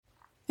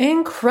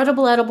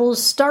Incredible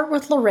edibles start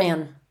with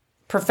Loran.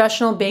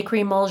 Professional bakery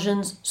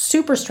emulsions,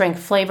 super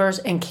strength flavors,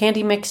 and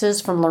candy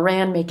mixes from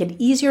Loran make it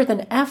easier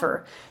than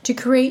ever to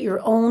create your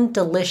own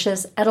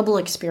delicious edible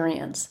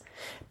experience.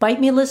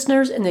 Bite Me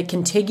listeners in the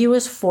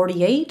contiguous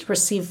 48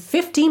 receive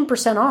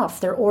 15%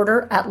 off their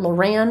order at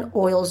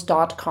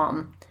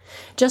loranoils.com.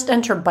 Just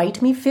enter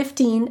Bite Me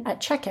 15 at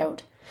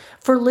checkout.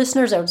 For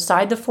listeners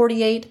outside the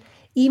 48,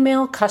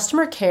 email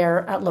customer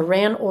care at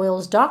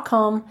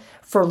loranoils.com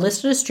for a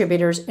list of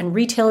distributors and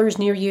retailers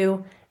near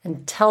you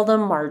and tell them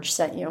Marge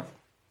sent you.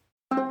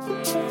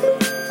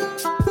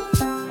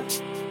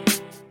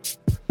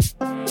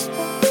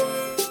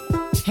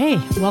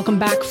 Hey, welcome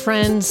back,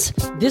 friends.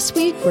 This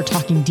week, we're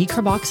talking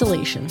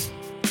decarboxylation.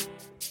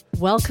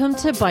 Welcome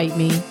to Bite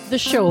Me, the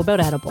show about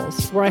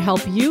edibles, where I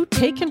help you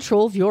take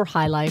control of your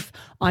high life.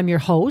 I'm your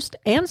host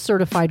and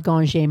certified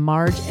Gangier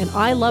Marge, and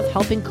I love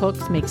helping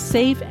cooks make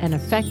safe and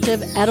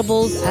effective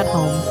edibles at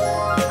home.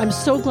 I'm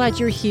so glad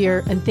you're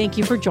here, and thank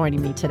you for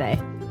joining me today.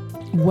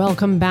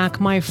 Welcome back,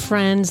 my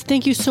friends.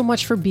 Thank you so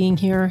much for being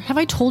here. Have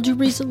I told you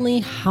recently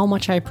how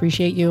much I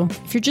appreciate you?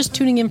 If you're just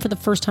tuning in for the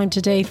first time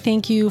today,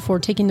 thank you for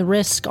taking the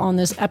risk on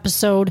this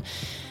episode.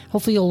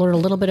 Hopefully you'll learn a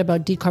little bit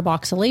about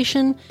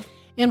decarboxylation.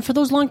 And for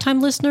those longtime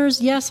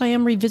listeners, yes, I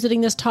am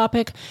revisiting this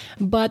topic,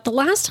 but the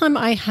last time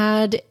I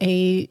had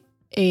a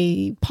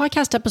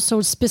podcast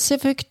episode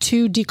specific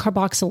to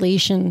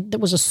decarboxylation that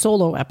was a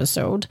solo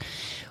episode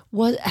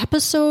was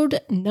episode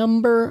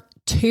number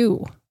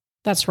 2.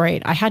 That's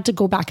right. I had to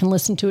go back and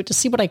listen to it to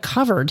see what I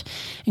covered.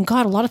 And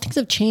God, a lot of things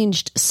have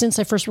changed since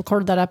I first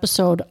recorded that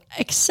episode,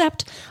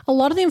 except a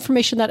lot of the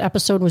information in that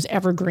episode was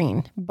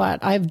evergreen.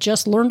 But I've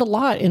just learned a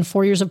lot in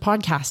 4 years of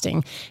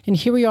podcasting. And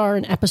here we are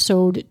in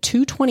episode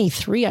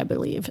 223, I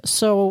believe.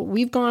 So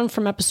we've gone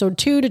from episode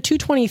 2 to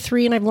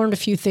 223, and I've learned a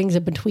few things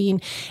in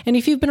between. And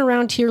if you've been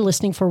around here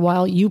listening for a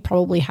while, you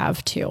probably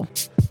have too.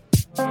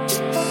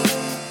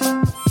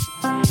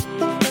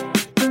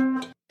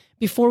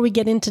 Before we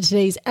get into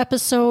today's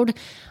episode,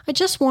 I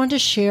just want to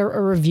share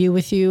a review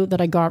with you that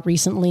I got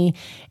recently.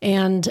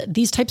 And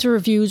these types of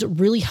reviews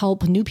really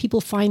help new people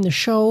find the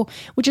show,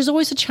 which is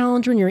always a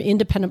challenge when you're an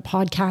independent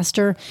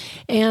podcaster.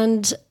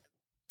 And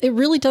it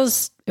really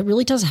does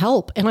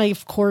help. And I,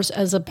 of course,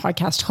 as a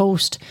podcast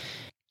host,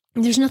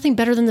 there's nothing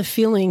better than the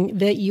feeling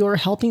that you're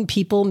helping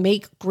people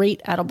make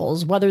great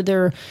edibles, whether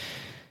they're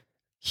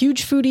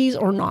huge foodies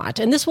or not.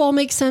 And this will all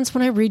make sense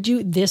when I read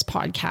you this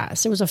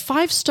podcast. It was a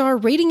 5-star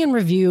rating and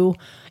review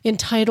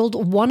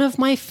entitled One of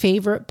My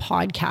Favorite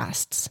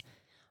Podcasts.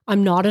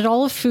 I'm not at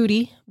all a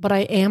foodie, but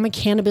I am a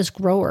cannabis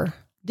grower.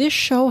 This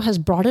show has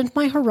broadened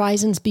my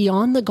horizons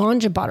beyond the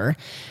ganja butter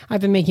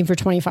I've been making for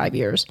 25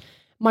 years.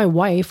 My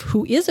wife,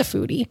 who is a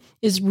foodie,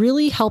 is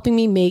really helping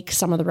me make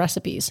some of the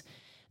recipes.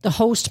 The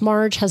host,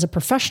 Marge, has a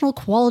professional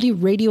quality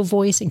radio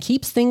voice and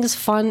keeps things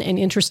fun and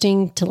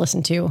interesting to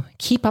listen to.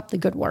 Keep up the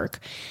good work.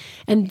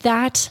 And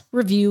that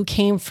review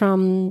came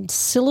from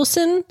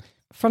Silosin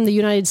from the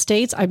United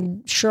States.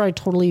 I'm sure I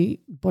totally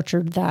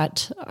butchered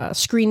that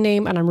screen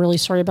name, and I'm really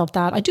sorry about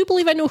that. I do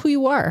believe I know who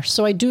you are,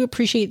 so I do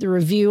appreciate the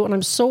review, and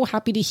I'm so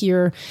happy to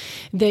hear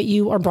that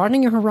you are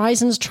broadening your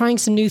horizons, trying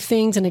some new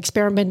things, and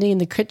experimenting in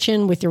the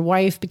kitchen with your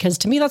wife, because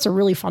to me, that's a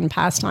really fun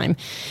pastime.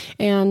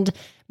 And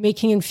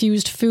making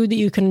infused food that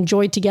you can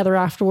enjoy together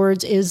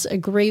afterwards is a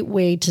great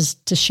way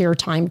to share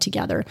time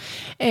together.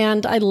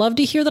 And I love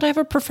to hear that I have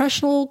a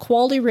professional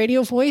quality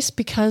radio voice,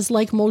 because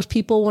like most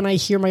people, when I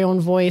hear my own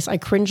voice, I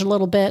cringe a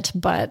little bit,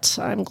 but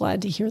I'm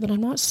glad to hear that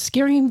I'm not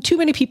scaring too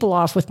many people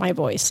off with my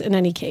voice in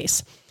any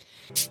case.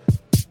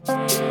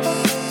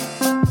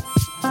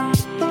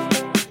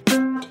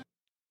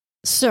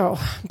 So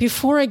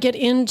before I get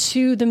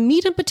into the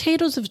meat and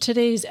potatoes of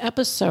today's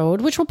episode,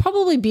 which will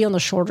probably be on the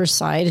shorter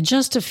side,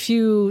 just a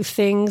few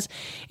things.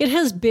 It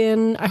has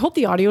been, I hope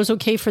the audio is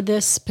okay for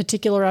this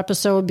particular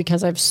episode,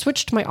 because I've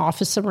switched my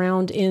office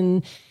around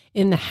in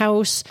the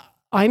house.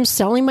 I'm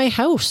selling my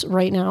house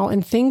right now,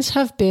 and things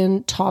have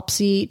been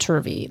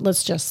topsy-turvy,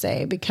 let's just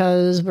say,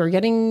 because we're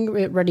getting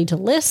it ready to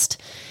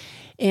list.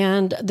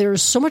 And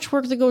there's so much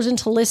work that goes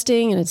into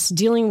listing, and it's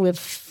dealing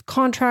with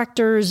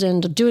contractors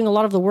and doing a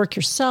lot of the work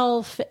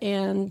yourself.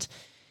 And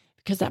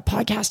because that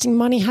podcasting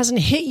money hasn't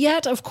hit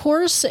yet, of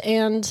course.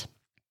 And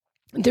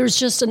there's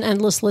just an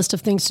endless list of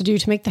things to do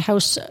to make the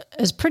house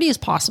as pretty as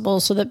possible,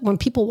 so that when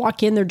people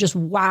walk in, they're just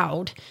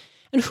wowed.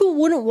 And who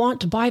wouldn't want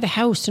to buy the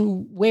house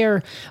and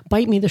where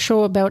Bite Me, the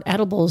show about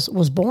edibles,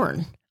 was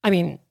born? I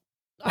mean,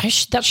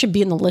 that should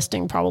be in the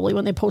listing probably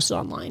when they post it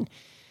online.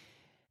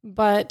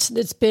 But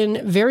it's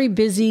been very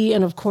busy.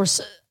 And of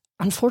course,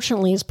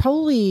 unfortunately, it's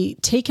probably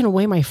taken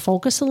away my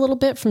focus a little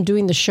bit from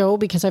doing the show,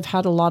 because I've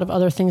had a lot of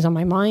other things on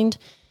my mind.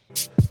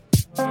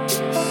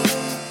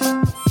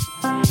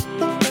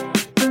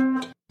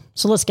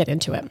 So let's get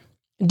into it.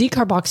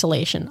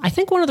 Decarboxylation. I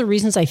think one of the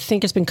reasons I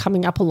think it's been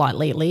coming up a lot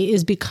lately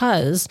is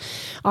because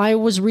I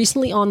was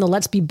recently on the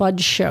Let's Be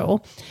Buds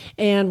show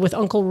and with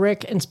Uncle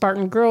Rick and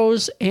Spartan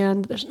Grows,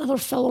 and there's another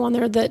fellow on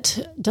there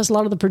that does a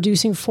lot of the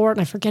producing for it,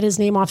 and I forget his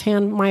name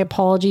offhand. My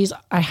apologies.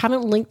 I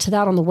haven't linked to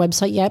that on the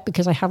website yet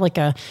because I have like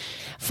a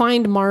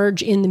find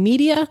Marge in the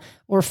media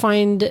or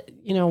find,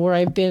 where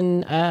I've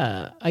been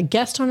a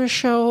guest on a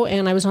show,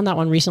 and I was on that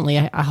one recently.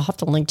 I'll have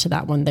to link to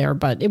that one there,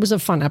 but it was a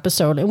fun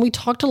episode, and we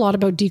talked a lot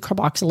about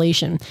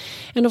decarboxylation.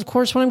 And of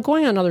course, when I'm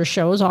going on other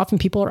shows, often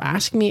people are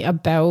asking me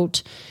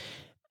about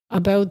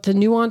the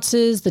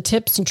nuances, the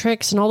tips and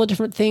tricks, and all the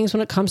different things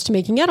when it comes to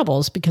making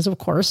edibles, because of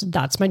course,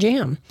 that's my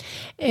jam.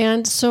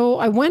 And so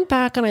I went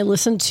back and I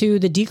listened to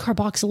the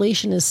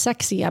Decarboxylation is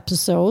Sexy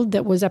episode.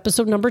 That was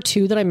episode number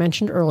 2 that I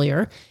mentioned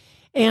earlier.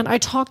 And I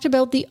talked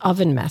about the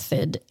oven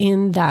method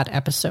in that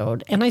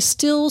episode, and I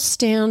still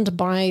stand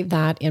by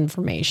that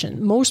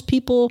information. Most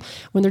people,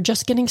 when they're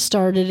just getting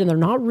started and they're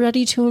not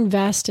ready to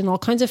invest in all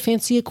kinds of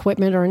fancy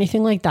equipment or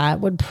anything like that,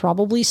 would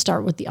probably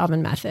start with the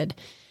oven method.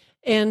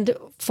 And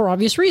for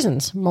obvious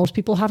reasons, most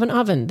people have an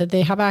oven that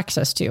they have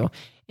access to.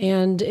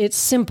 And it's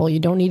simple. You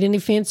don't need any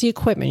fancy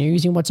equipment. You're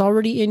using what's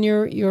already in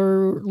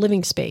your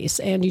living space.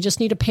 And you just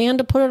need a pan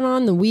to put it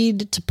on, the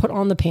weed to put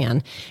on the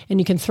pan. And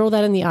you can throw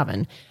that in the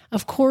oven.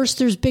 Of course,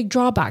 there's big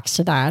drawbacks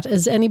to that.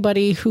 As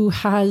anybody who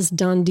has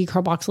done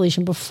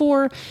decarboxylation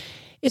before,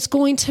 it's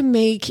going to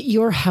make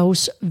your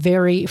house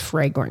very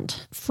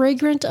fragrant.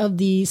 Fragrant of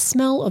the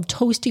smell of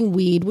toasting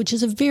weed, which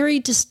is a very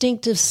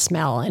distinctive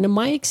smell. And in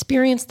my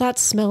experience, that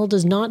smell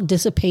does not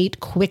dissipate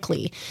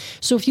quickly.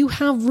 So if you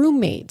have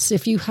roommates,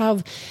 if you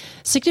have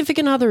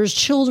significant others,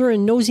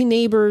 children, nosy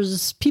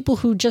neighbors, people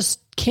who just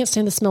can't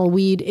stand the smell of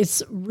weed,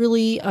 it's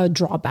really a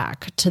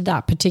drawback to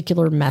that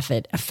particular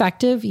method.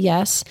 Effective,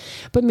 yes,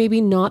 but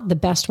maybe not the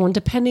best one,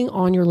 depending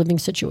on your living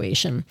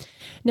situation.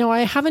 Now,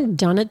 I haven't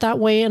done it that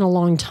way in a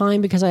long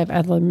time because I have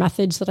other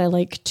methods that I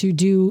like to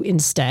do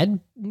instead,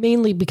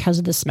 mainly because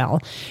of the smell.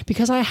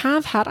 Because I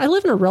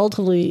live in a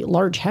relatively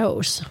large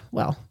house.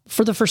 Well,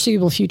 for the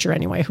foreseeable future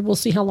anyway. We'll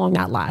see how long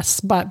that lasts,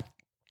 but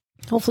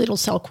hopefully it'll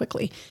sell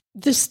quickly.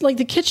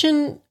 The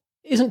kitchen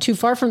isn't too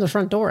far from the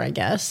front door, I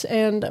guess.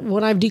 And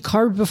when I've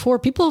decarbed before,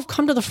 people have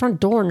come to the front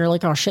door and they're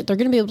like, oh shit, they're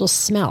going to be able to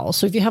smell.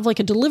 So if you have like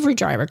a delivery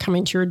driver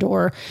coming to your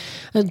door,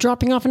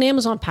 dropping off an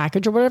Amazon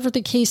package or whatever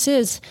the case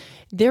is,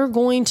 they're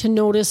going to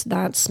notice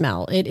that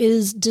smell. It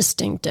is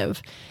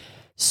distinctive.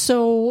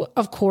 So,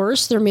 of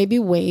course, there may be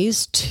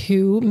ways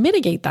to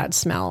mitigate that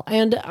smell.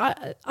 And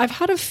I've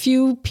had a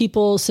few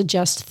people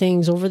suggest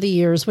things over the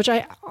years, which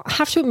I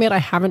have to admit I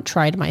haven't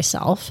tried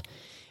myself,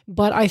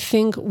 but I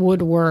think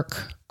would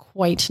work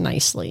quite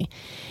nicely.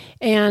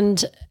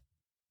 And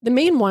the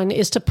main one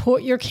is to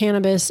put your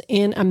cannabis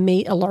in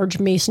a large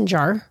mason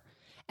jar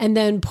and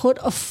then put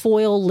a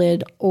foil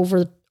lid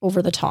over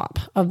the top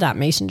of that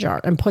mason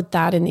jar and put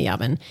that in the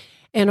oven.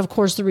 And of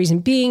course, the reason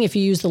being, if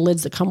you use the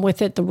lids that come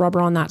with it, the rubber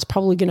on that's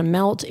probably going to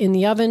melt in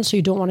the oven. So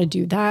you don't want to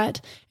do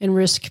that and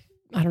risk,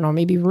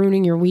 maybe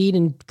ruining your weed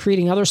and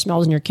creating other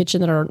smells in your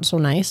kitchen that aren't so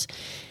nice.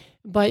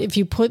 But if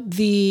you put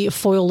the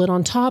foil lid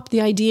on top, the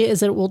idea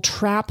is that it will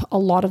trap a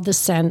lot of the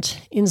scent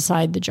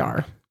inside the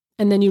jar.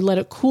 And then you let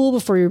it cool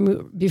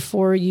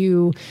before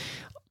you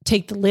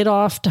take the lid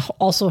off to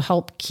also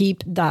help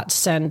keep that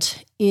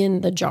scent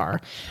in the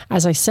jar.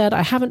 As I said,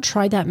 I haven't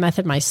tried that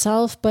method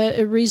myself, but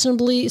it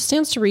reasonably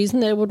stands to reason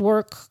that it would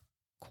work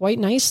quite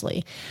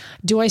nicely.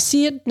 Do I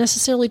see it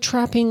necessarily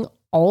trapping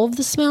all of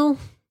the smell?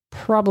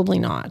 Probably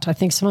not. I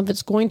think some of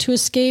it's going to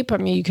escape. I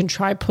mean, you can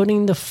try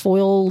putting the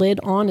foil lid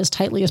on as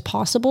tightly as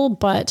possible,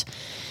 but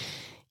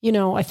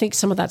I think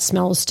some of that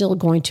smell is still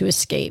going to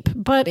escape.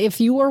 But if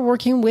you are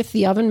working with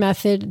the oven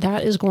method,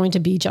 that is going to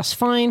be just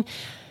fine.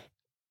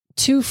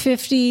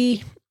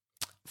 250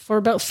 for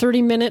about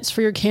 30 minutes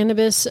for your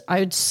cannabis,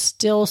 I'd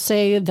still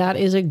say that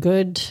is a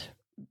good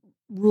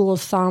rule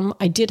of thumb.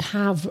 I did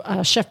have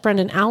Chef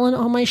Brendan Allen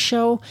on my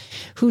show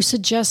who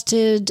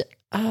suggested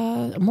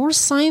a more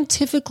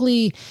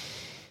scientifically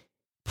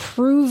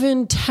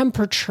proven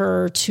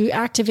temperature to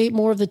activate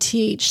more of the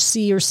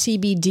THC or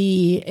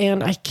CBD.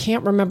 And I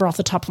can't remember off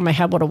the top of my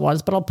head what it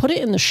was, but I'll put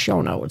it in the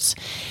show notes.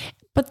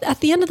 But at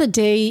the end of the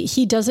day,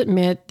 he does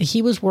admit that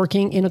he was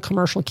working in a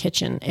commercial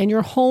kitchen, and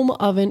your home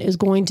oven is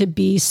going to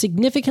be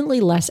significantly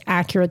less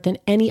accurate than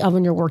any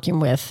oven you're working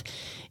with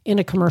in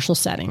a commercial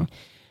setting.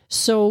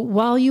 So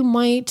while you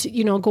might,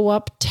 go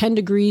up 10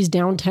 degrees,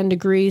 down 10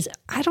 degrees,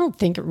 I don't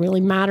think it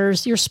really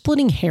matters. You're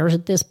splitting hairs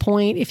at this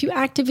point. If you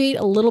activate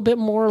a little bit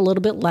more, a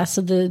little bit less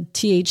of the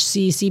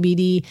THC,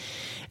 CBD,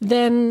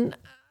 then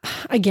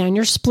again,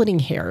 you're splitting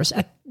hairs.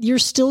 You're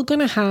still going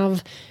to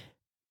have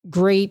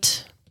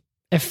great,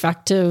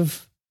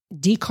 effective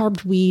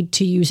decarbed weed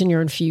to use in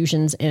your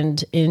infusions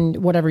and in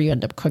whatever you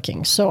end up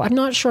cooking. So I'm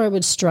not sure I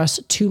would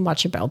stress too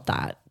much about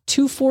that.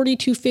 240,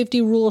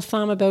 250 rule of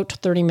thumb, about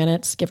 30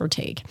 minutes, give or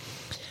take.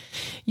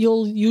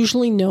 You'll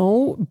usually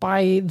know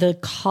by the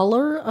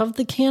color of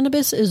the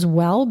cannabis as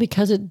well,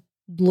 because it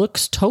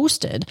looks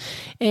toasted,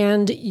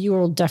 and you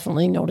will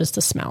definitely notice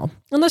the smell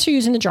unless you're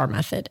using the jar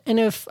method. And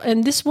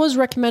this was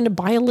recommended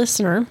by a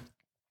listener.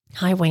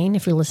 Hi, Wayne,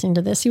 if you're listening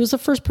to this. He was the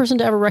first person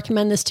to ever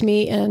recommend this to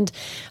me. And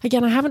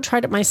again, I haven't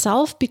tried it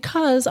myself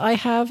because I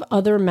have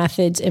other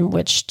methods in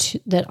which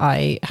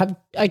I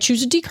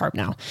choose a decarb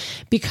now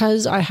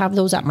because I have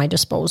those at my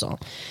disposal.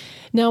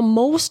 Now,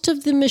 most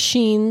of the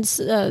machines,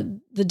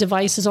 the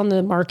devices on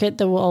the market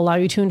that will allow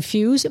you to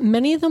infuse,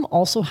 many of them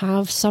also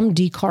have some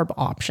decarb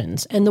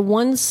options. And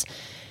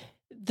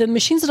the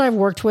machines that I've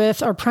worked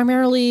with are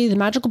primarily the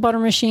Magical Butter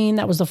machine.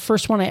 That was the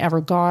first one I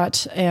ever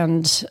got.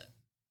 And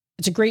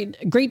it's a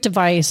great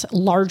device,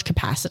 large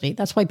capacity.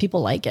 That's why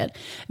people like it.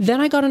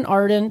 Then I got an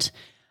Ardent.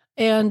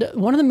 And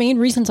one of the main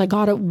reasons I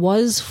got it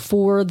was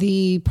for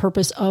the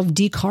purpose of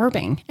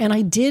decarbing. And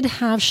I did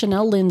have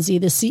Chanel Lindsay,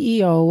 the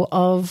CEO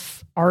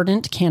of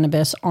Ardent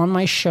Cannabis, on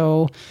my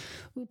show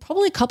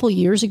probably a couple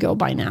years ago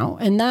by now.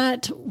 And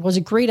that was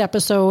a great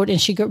episode.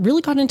 And she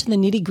really got into the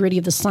nitty gritty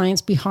of the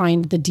science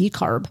behind the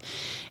decarb.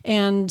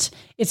 And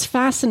it's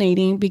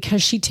fascinating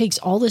because she takes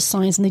all this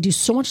science and they do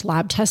so much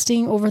lab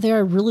testing over there. I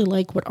really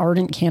like what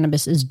Ardent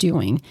Cannabis is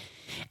doing.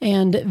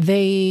 And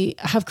they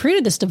have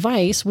created this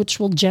device which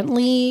will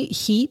gently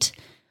heat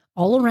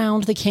all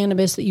around the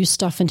cannabis that you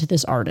stuff into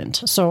this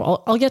Ardent.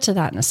 So I'll get to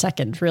that in a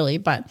second, really.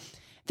 But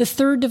the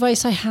third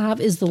device I have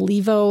is the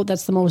Levo.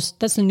 That's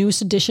the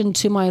newest addition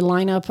to my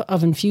lineup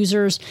of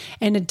infusers,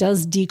 and it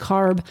does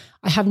decarb.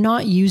 I have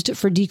not used it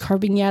for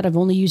decarbing yet. I've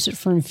only used it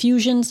for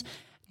infusions.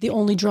 The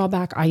only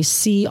drawback I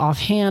see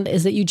offhand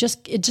is that it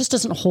just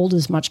doesn't hold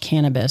as much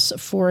cannabis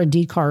for a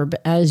decarb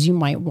as you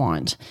might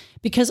want.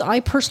 Because I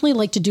personally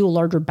like to do a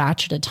larger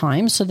batch at a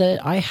time so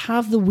that I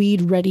have the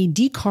weed ready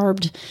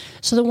decarbed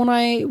so that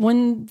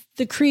when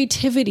the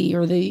creativity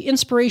or the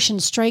inspiration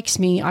strikes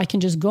me, I can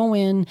just go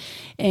in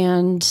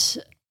and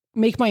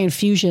make my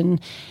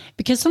infusion.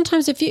 Because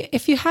sometimes if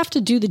you have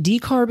to do the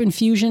decarb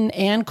infusion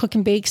and cook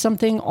and bake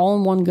something all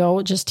in one go,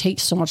 it just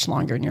takes so much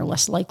longer and you're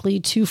less likely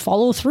to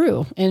follow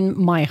through, in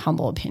my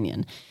humble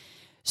opinion.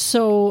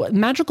 So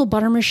Magical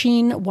Butter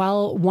Machine,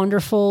 while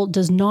wonderful,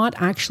 does not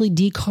actually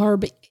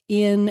decarb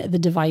in the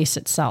device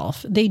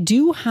itself. They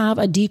do have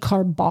a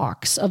decarb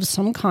box of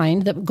some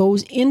kind that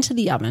goes into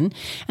the oven.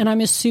 And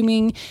I'm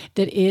assuming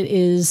that it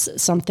is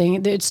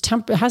something that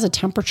it has a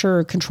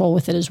temperature control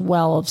with it as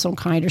well of some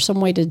kind, or some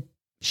way to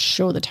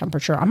show the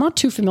temperature. I'm not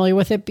too familiar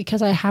with it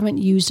because I haven't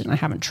used it and I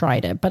haven't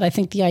tried it. But I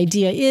think the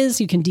idea is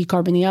you can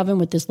decarb in the oven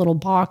with this little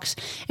box,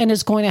 and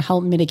it's going to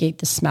help mitigate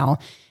the smell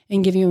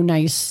and give you a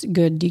nice,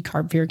 good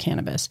decarb for your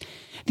cannabis.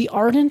 The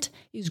Ardent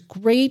is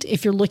great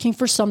if you're looking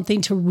for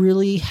something to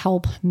really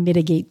help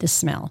mitigate the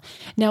smell.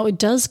 Now, it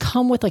does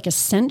come with like a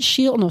scent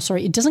shield. No,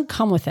 sorry, it doesn't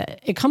come with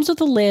it. It comes with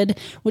a lid,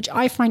 which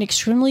I find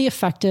extremely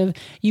effective.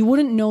 You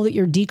wouldn't know that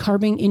you're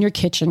decarbing in your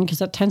kitchen because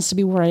that tends to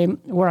be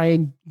where I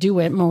do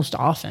it most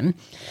often.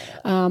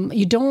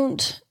 You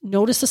don't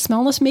notice the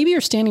smell unless maybe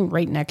you're standing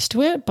right next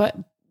to it. But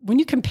when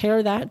you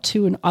compare that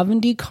to an oven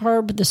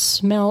decarb, the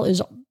smell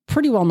is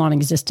pretty well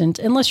non-existent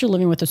unless you're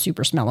living with a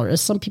super smeller. As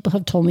some people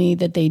have told me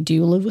that they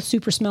do live with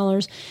super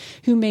smellers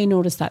who may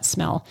notice that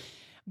smell.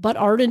 But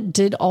Ardent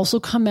did also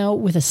come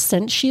out with a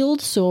scent shield.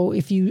 So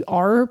if you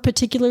are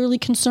particularly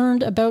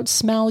concerned about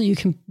smell, you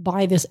can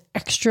buy this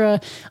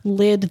extra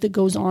lid that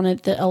goes on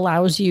it that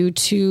allows you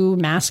to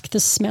mask the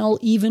smell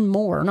even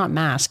more. Not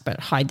mask, but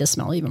hide the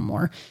smell even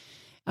more.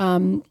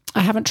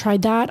 I haven't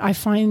tried that. I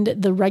find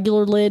the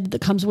regular lid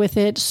that comes with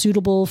it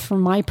suitable for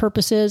my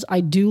purposes. I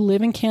do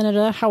live in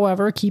Canada,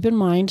 however, keep in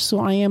mind, so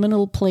I am in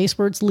a place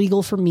where it's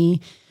legal for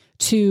me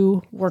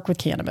to work with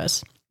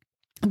cannabis.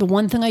 The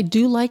one thing I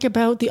do like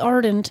about the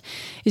Ardent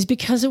is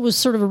because it was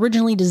sort of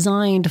originally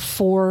designed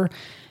for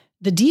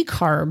the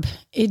decarb,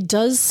 it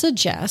does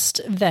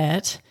suggest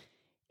that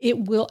it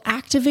will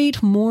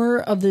activate more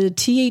of the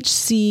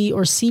THC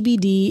or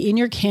CBD in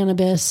your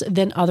cannabis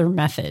than other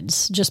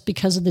methods, just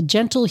because of the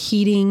gentle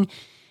heating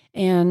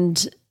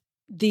and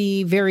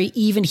the very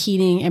even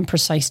heating and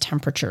precise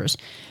temperatures.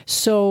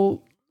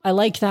 So I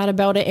like that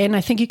about it. And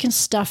I think you can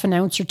stuff an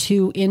ounce or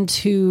two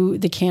into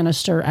the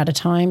canister at a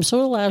time. So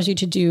it allows you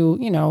to do,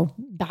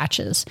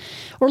 batches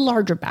or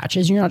larger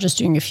batches. You're not just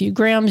doing a few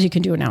grams. You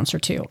can do an ounce or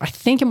two. I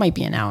think it might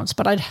be an ounce,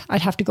 but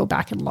I'd have to go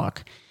back and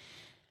look.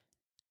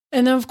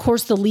 And then, of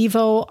course, the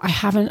Levo, I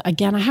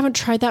haven't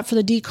tried that for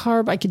the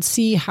decarb. I could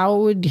see how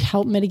it would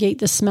help mitigate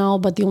the smell,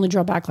 but the only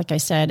drawback, like I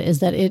said, is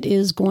that it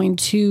is going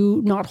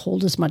to not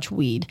hold as much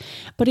weed.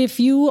 But if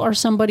you are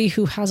somebody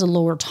who has a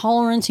lower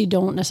tolerance, you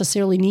don't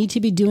necessarily need to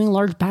be doing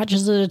large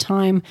batches at a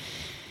time,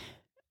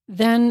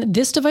 then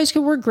this device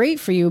could work great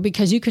for you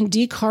because you can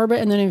decarb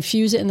it and then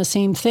infuse it in the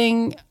same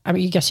thing. I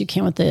mean, I guess you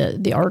can with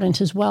the Ardent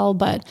as well,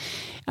 but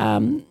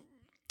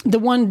the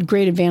one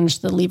great advantage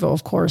to the Levo,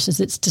 of course, is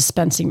its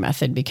dispensing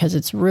method because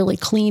it's really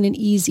clean and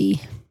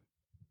easy.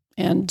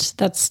 And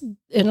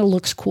it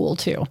looks cool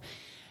too.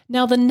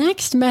 Now, the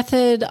next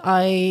method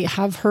I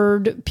have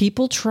heard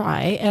people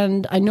try,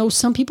 and I know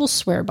some people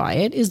swear by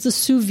it, is the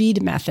sous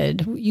vide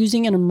method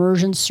using an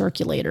immersion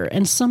circulator.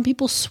 And some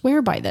people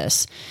swear by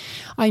this.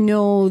 I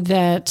know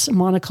that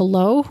Monica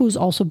Lowe, who's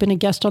also been a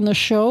guest on the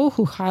show,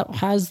 who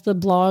has the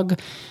blog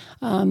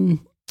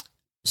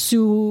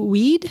Sous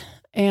Vide,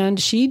 and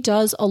she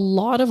does a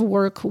lot of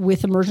work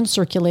with immersion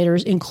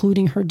circulators,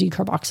 including her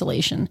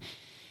decarboxylation.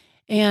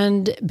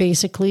 And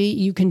basically,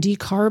 you can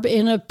decarb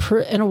in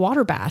a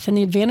water bath. And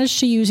the advantage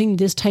to using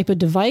this type of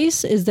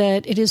device is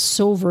that it is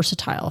so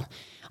versatile.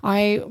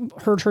 I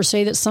heard her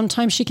say that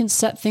sometimes she can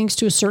set things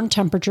to a certain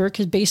temperature,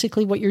 because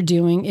basically what you're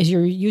doing is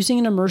you're using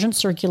an immersion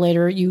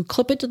circulator. You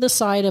clip it to the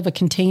side of a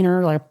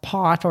container, like a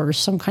pot or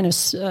some kind of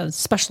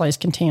specialized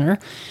container,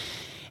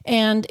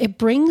 and it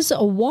brings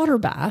a water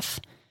bath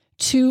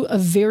to a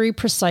very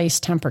precise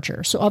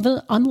temperature. So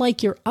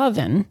unlike your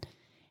oven,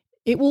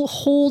 it will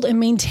hold and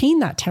maintain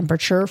that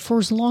temperature for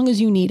as long as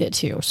you need it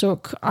to.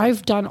 So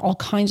I've done all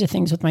kinds of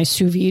things with my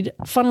sous vide,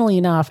 funnily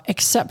enough,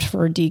 except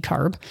for a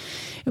decarb.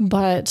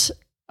 But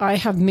I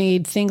have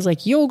made things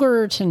like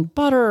yogurt and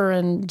butter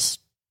and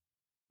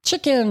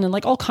chicken and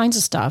like all kinds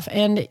of stuff.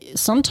 And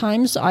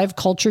sometimes I've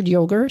cultured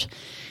yogurt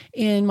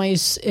in my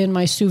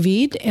sous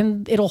vide,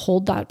 and it'll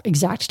hold that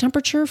exact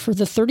temperature for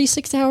the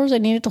 36 hours I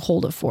need it to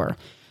hold it for.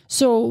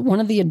 So one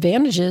of the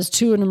advantages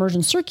to an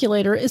immersion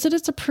circulator is that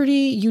it's a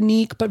pretty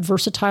unique but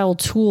versatile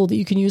tool that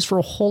you can use for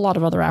a whole lot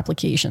of other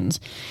applications.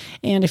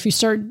 And if you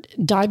start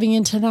diving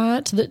into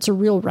that, that's a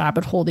real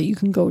rabbit hole that you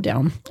can go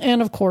down.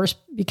 And of course,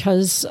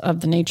 because of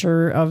the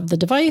nature of the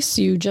device,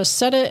 you just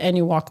set it and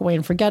you walk away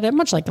and forget it,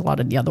 much like a lot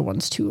of the other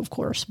ones too, of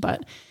course.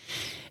 But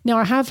now,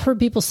 I have heard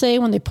people say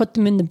when they put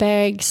them in the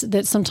bags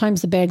that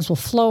sometimes the bags will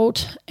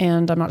float,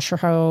 and I'm not sure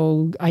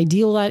how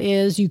ideal that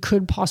is. You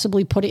could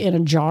possibly put it in a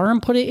jar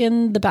and put it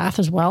in the bath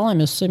as well. I'm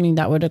assuming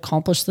that would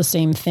accomplish the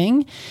same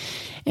thing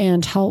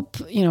and help,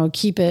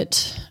 keep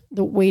it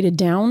weighted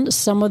down.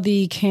 Some of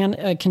the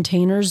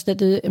containers that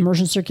the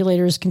immersion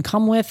circulators can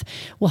come with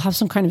will have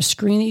some kind of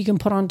screen that you can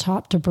put on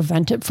top to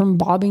prevent it from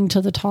bobbing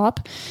to the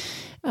top.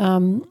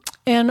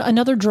 And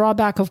another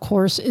drawback, of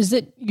course, is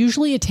that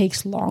usually it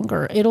takes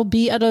longer. It'll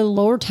be at a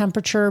lower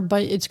temperature,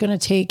 but it's going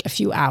to take a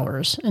few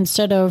hours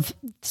instead of,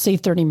 say,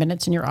 30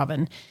 minutes in your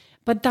oven.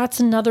 But that's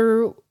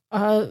another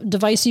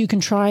device you can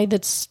try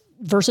that's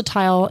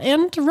versatile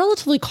and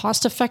relatively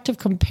cost-effective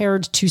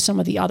compared to some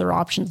of the other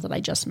options that I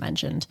just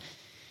mentioned.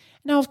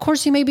 Now, of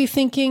course, you may be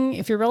thinking,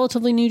 if you're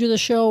relatively new to the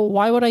show,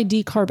 why would I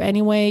decarb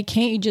anyway?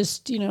 Can't you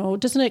just,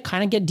 doesn't it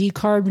kind of get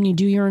decarbed when you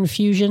do your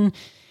infusion?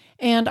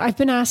 And I've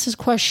been asked this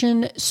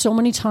question so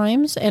many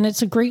times, and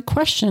it's a great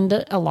question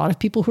that a lot of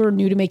people who are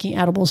new to making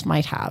edibles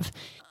might have.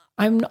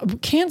 I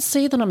can't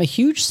say that I'm a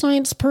huge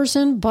science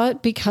person,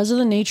 but because of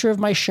the nature of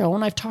my show,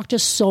 and I've talked to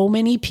so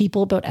many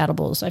people about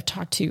edibles. I've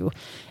talked to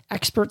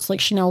experts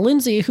like Chanel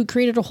Lindsay, who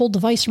created a whole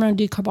device around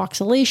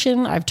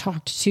decarboxylation. I've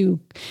talked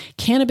to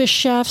cannabis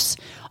chefs,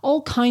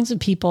 all kinds of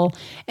people,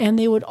 and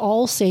they would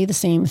all say the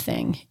same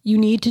thing. You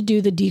need to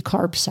do the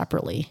decarb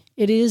separately.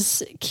 It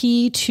is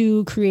key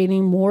to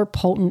creating more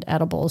potent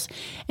edibles.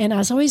 And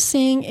as I was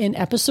saying in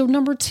episode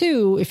number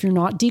 2, if you're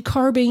not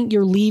decarbing,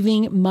 you're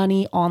leaving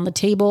money on the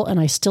table, and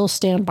I still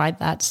stand by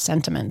that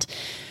sentiment.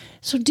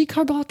 So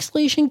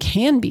decarboxylation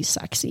can be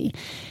sexy.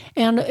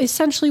 And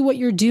essentially what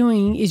you're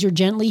doing is you're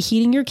gently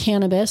heating your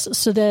cannabis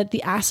so that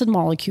the acid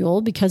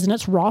molecule, because in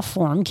its raw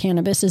form,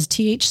 cannabis is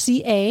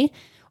THCA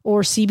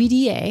or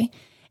CBDA,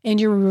 and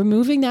you're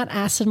removing that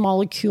acid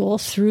molecule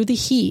through the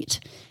heat.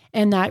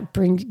 And that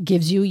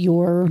gives you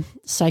your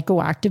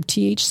psychoactive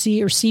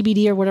THC or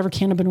CBD or whatever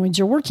cannabinoids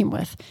you're working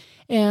with.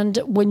 And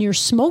when you're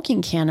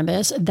smoking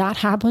cannabis, that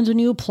happens when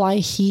you apply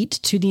heat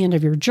to the end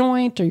of your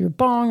joint or your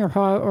bong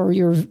or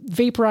your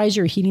vaporizer,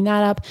 you're heating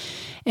that up.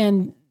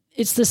 And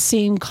it's the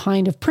same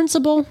kind of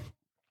principle,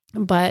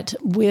 but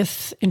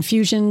with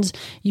infusions,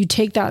 you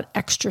take that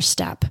extra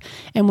step.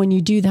 And when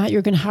you do that,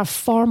 you're going to have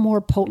far more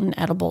potent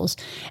edibles.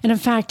 And in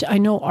fact, I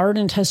know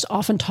Ardent has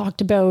often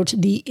talked about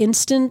the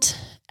instant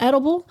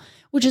edible,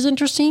 which is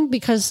interesting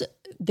because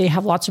they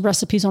have lots of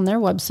recipes on their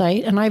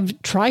website, and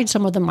I've tried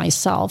some of them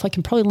myself. I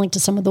can probably link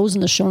to some of those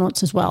in the show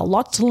notes as well.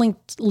 Lots to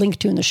link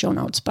to in the show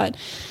notes. But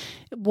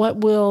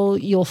what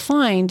you'll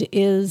find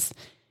is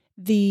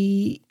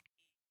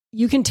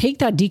you can take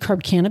that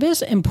decarb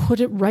cannabis and put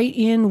it right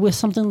in with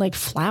something like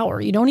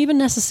flour. You don't even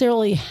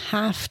necessarily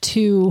have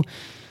to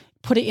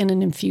put it in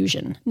an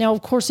infusion. Now,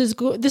 of course,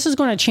 this is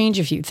going to change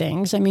a few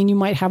things. I mean, you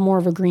might have more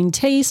of a green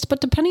taste, but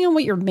depending on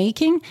what you're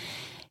making,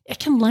 it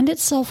can lend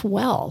itself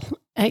well.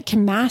 It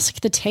can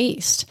mask the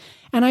taste.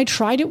 And I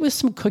tried it with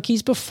some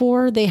cookies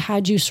before. They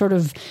had you sort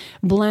of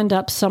blend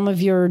up some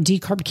of your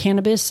decarb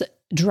cannabis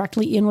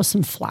directly in with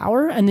some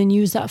flour and then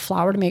use that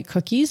flour to make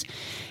cookies.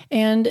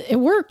 And it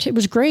worked. It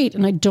was great.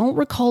 And I don't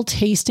recall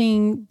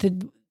tasting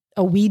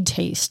a weed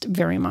taste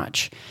very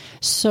much.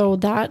 So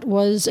that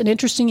was an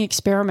interesting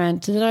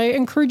experiment that I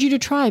encourage you to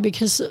try,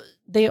 because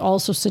they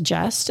also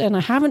suggest, and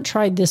I haven't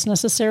tried this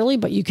necessarily,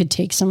 but you could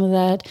take some of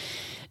that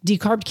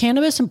decarbed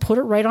cannabis and put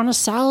it right on a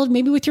salad,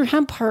 maybe with your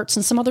hemp hearts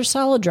and some other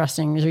salad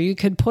dressings, or you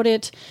could put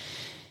it,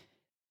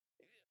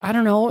 I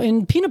don't know,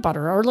 in peanut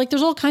butter, or like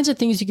there's all kinds of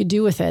things you could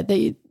do with it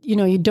that,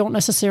 you don't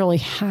necessarily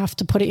have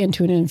to put it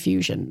into an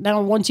infusion.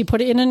 Now, once you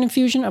put it in an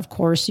infusion, of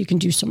course, you can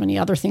do so many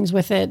other things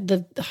with it.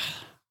 The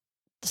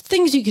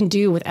things you can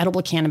do with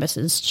edible cannabis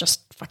is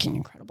just fucking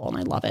incredible. And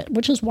I love it,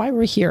 which is why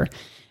we're here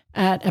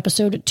at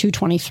episode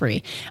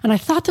 223. And I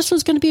thought this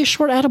was going to be a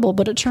short edible,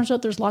 but it turns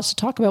out there's lots to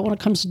talk about when it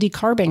comes to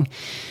decarbing.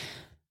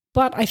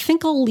 But I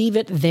think I'll leave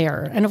it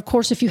there. And of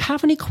course, if you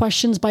have any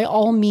questions, by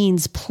all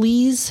means,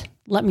 please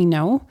let me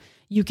know.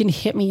 You can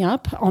hit me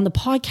up on the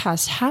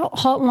podcast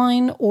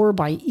hotline or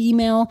by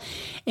email.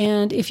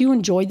 And if you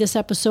enjoyed this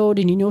episode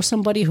and you know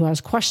somebody who has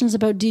questions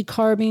about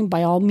decarbing,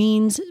 by all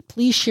means,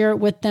 please share it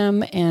with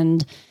them.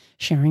 And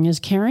sharing is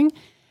caring.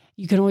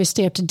 You can always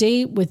stay up to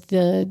date with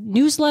the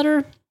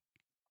newsletter.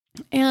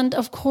 And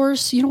of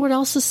course, you know what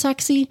else is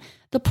sexy?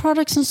 The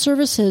products and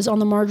services on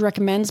the Marge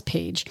Recommends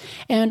page.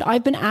 And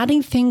I've been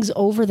adding things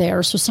over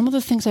there. So some of the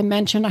things I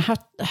mentioned, I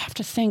have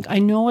to think. I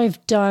know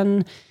I've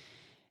done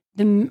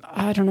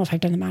I don't know if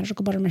I've done the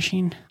Magical Butter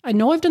Machine. I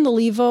know I've done the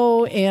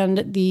Levo and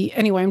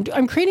anyway,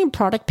 I'm creating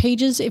product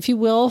pages, if you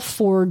will,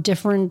 for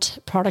different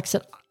products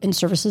and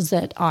services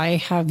that I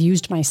have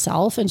used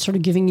myself, and sort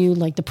of giving you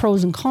like the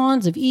pros and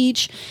cons of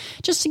each,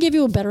 just to give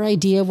you a better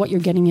idea of what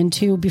you're getting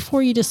into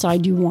before you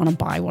decide you want to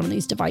buy one of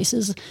these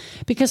devices,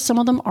 because some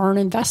of them are an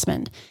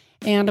investment.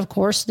 And of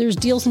course, there's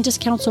deals and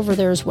discounts over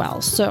there as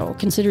well. So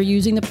consider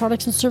using the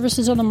products and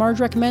services on the Marge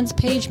Recommends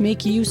page.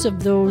 Make use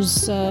of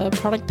those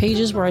product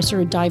pages where I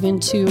sort of dive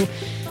into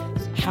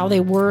how they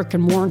work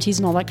and warranties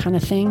and all that kind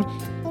of thing.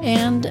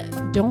 And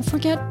don't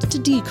forget to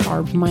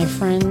decarb, my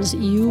friends.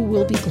 You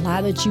will be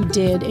glad that you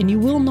did, and you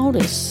will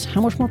notice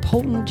how much more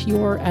potent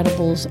your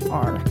edibles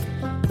are.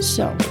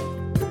 So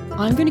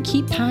I'm going to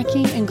keep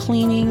packing and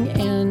cleaning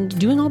and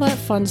doing all that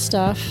fun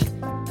stuff.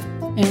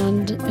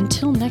 And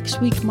until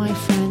next week, my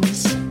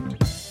friends,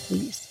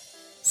 please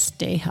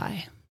stay high.